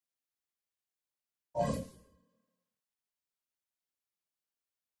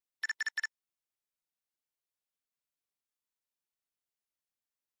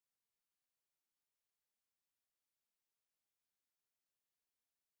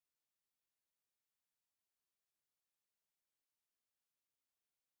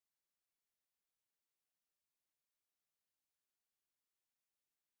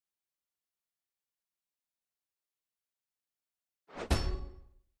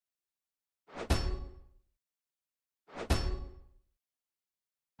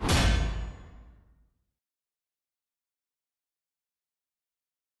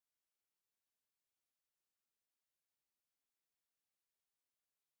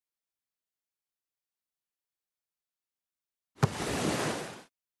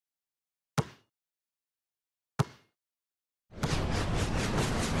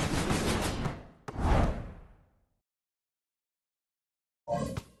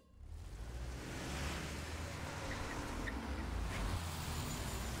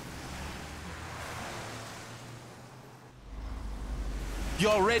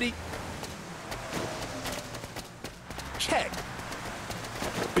Y'all ready? Check.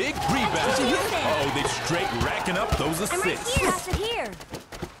 Big rebound. Oh, they straight racking up those assists. Pass it here.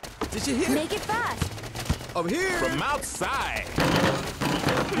 Did you hear? Make it fast. Over here. From outside.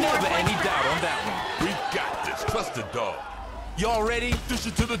 Never any doubt on that one. We got this. Trust the dog. Y'all ready? Dish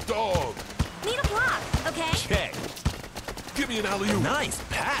it to the dog. Need a block, okay? Check. Give me an alley-oop. Nice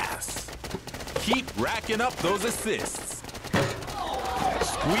pass. Keep racking up those assists.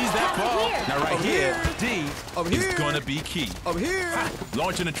 Squeeze that ball. Now right Over here, here. D Over is here. gonna be key. Over here. Ha,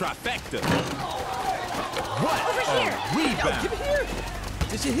 launching a trifecta. What Over a here. rebound. Give it here.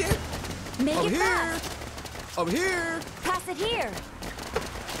 Did you hear? Make Over it here. fast. Over here. Pass it here.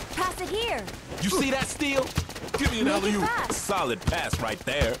 Pass it here. You see that steal? Give me an Make it alley-oop. fast. Solid pass right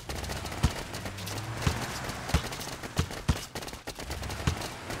there.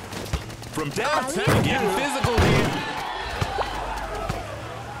 From downtown, Alley-oop. getting physical here.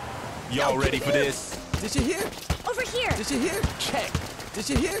 Y'all ready for this? Did you hear? Over here. Did you hear? Check. Did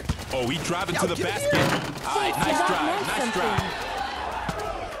you hear? Oh, he driving to Yo, the give it basket. here. All right, Thanks, nice that drive, meant nice something. drive.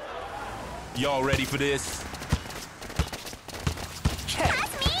 Y'all ready for this? Check.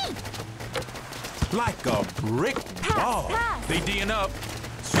 Pass me. Like a brick ball. pass. They D'ing up.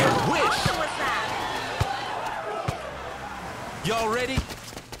 Awesome Swish. was that? Y'all ready?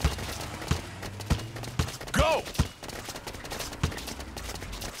 Go.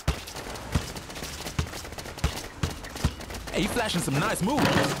 Hey, he flashing some nice moves.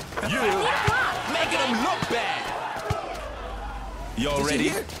 Yeah. Making them look bad. Y'all Did ready? you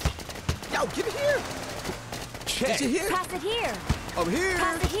hear? Yo, give it here. Check. Did you hear? Pass it here. Over here.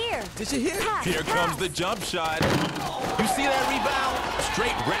 Pass it here. Did you hear? Pass. Here comes the jump shot. You see that rebound?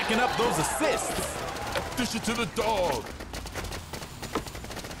 Straight racking up those assists. Dish it to the dog.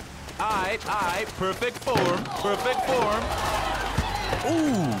 All right, perfect form, perfect form.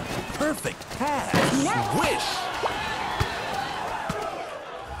 Ooh, perfect pass. Wish.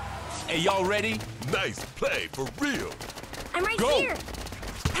 Hey, y'all ready? Nice play, for real. I'm right Go. here.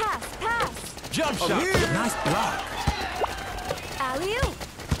 Pass. Jump Over shot. here. Nice block. Alley-oop.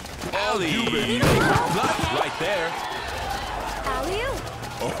 Alley. baby. Block right there. Alley-oop.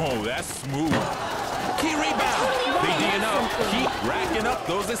 Oh, that's smooth. Key rebound. They D'ing up. Keep racking up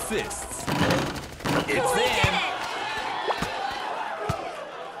those assists. It's We did in. it.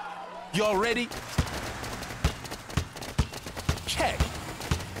 Y'all ready? Check.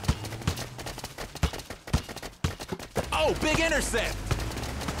 Oh, big intercept.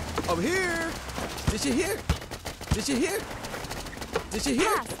 Over here. Did you hear? Did you hear? Did you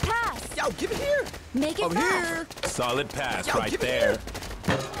hear? Pass. Yo, give it here. Make it Over fast. here. Solid pass Yo, right give it there.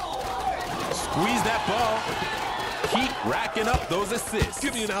 Squeeze that ball. Keep racking up those assists.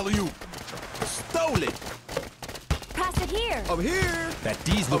 Give me an alley-oop. Stole it. Pass it here. Over here. That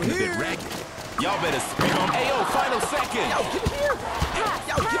D's looking a Over bit here. ragged. Y'all better speed on. Ayo, final second. Yo, give it here. Pass.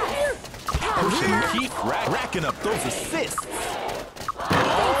 Yo, give it here. Pass. Keep racking up those assists.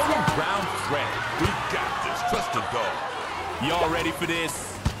 All round threat. We got this. Trust the dog. Y'all ready for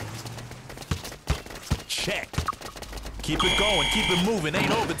this? Check. Keep it going, keep it moving.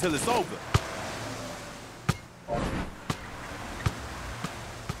 Ain't over till it's over.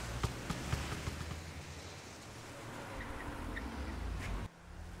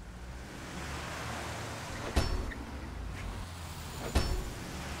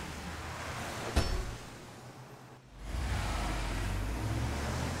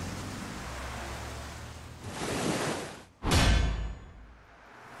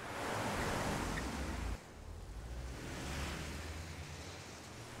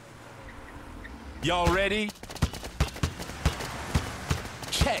 Y'all ready?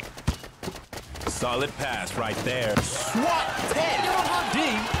 Check. Solid pass right there. Swat 10. D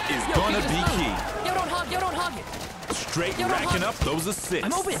is gonna be key. Yo, don't hug it. Straight Yo, don't racking hug. up those assists.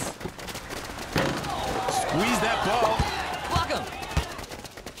 I'm open. Squeeze that ball. Block him.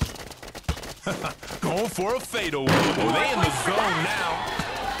 Going for a fadeaway. Oh, they in the zone now.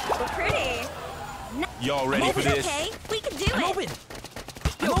 Pretty. Y'all ready for It's this? okay. We can do I'm it. open.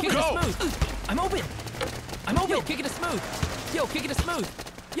 Yo, kick it Go. smooth. I'm open. Yo, kick it smooth. Yo, kick it smooth.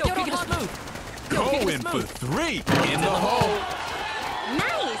 Yo, kick it smooth. Yo, kick it Going for smooth. three in the hole.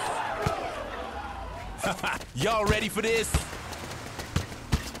 Nice. Y'all ready for this?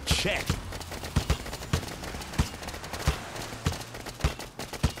 Check.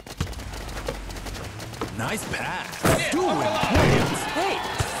 Nice pass. Doing great.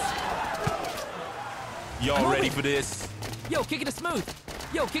 Y'all ready for this? Yo, kick it smooth.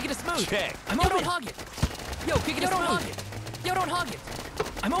 Yo, kick it smooth. Check. I'm open. Don't hog it. Yo, kick it smooth. Yo, don't hog it.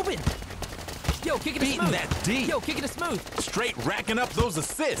 I'm open. Yo, kick it Beating smooth. that D. Yo, kick it smooth. Straight racking up those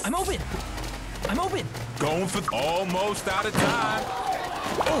assists. I'm open. I'm open. Going for almost out of time.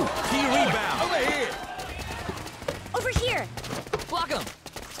 Oh, key rebound. Over here. Over here. Block him.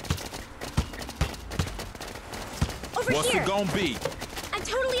 Over What's here. it gonna be? I'm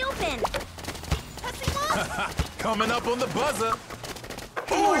totally open. Passing off. Coming up on the buzzer.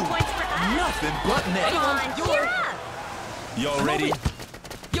 More Ooh, points for us. nothing but Come net. on, Yo. cheer up. Y'all I'm ready? open.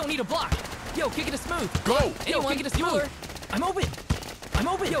 Yo, need a block. Yo, kick it smooth. Go. Yo, Anyone, kick it smooth. I'm open. I'm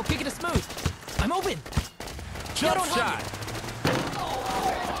open. Yo, kick it smooth. I'm open. Jump don't hug shot.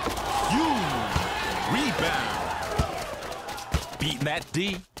 You rebound. Beating that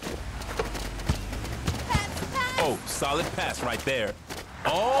D. Oh, solid pass right there.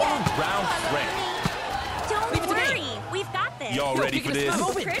 All round threat. Don't Leave it to me. worry. We've got this. Y'all Yo, ready kick for it this? smooth.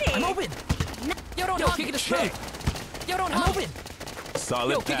 I'm open. Pretty. I'm open. Yo, don't hug kick it it smooth. check. Yo, don't I'm hug open.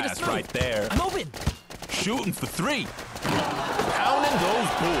 Solid Yo, kick it pass smooth. right there. I'm open. Shooting for three. Pounding those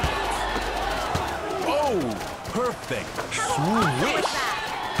bulls. Oh, perfect. How awesome was Swish. that?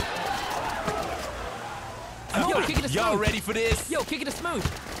 Yo, kick it smooth. Y'all ready for this? Yo, kick it smooth.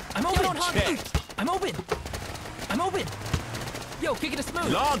 I'm open. Yo, don't hug Check. it. I'm open. I'm open. Yo, kick it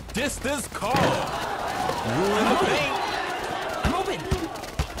smooth. Long distance call. Ruin the paint. I'm open.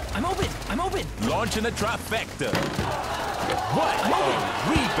 I'm open. I'm open. Launching a trifecta. What I'm a open.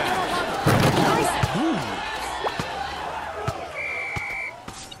 rebound. Ooh.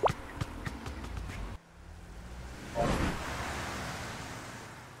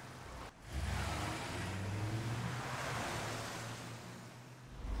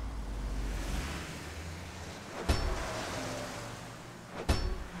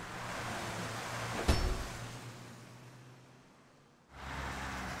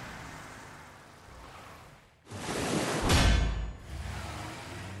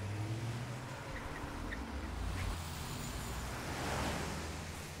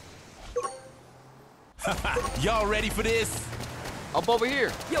 Y'all ready for this? Up over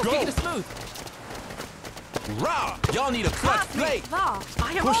here. Yo, Go. kick it smooth. Raw! Y'all need a clutch play. Ball.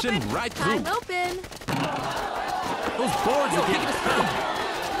 I am Pushing open. right through. I'm open. Those boards Yo, are kick getting it through.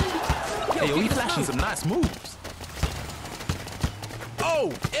 Yo, Hey, kick we it flashing smooth. some nice moves.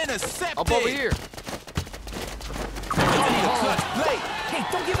 Oh, intercepted. Up over here. Y'all need a clutch play. Hey,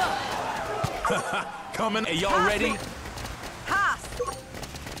 don't give up. Coming. Hey, y'all ready? Pass.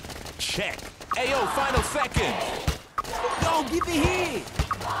 Check. Ayo, final seconds. Yo, give it here.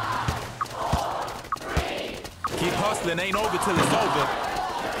 Keep hustling, ain't over till it's over.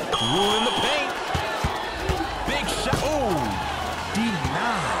 Ruling the paint. Big shot. Oh,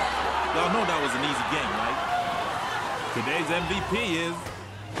 denied. Y'all know that was an easy game, right? Today's MVP is...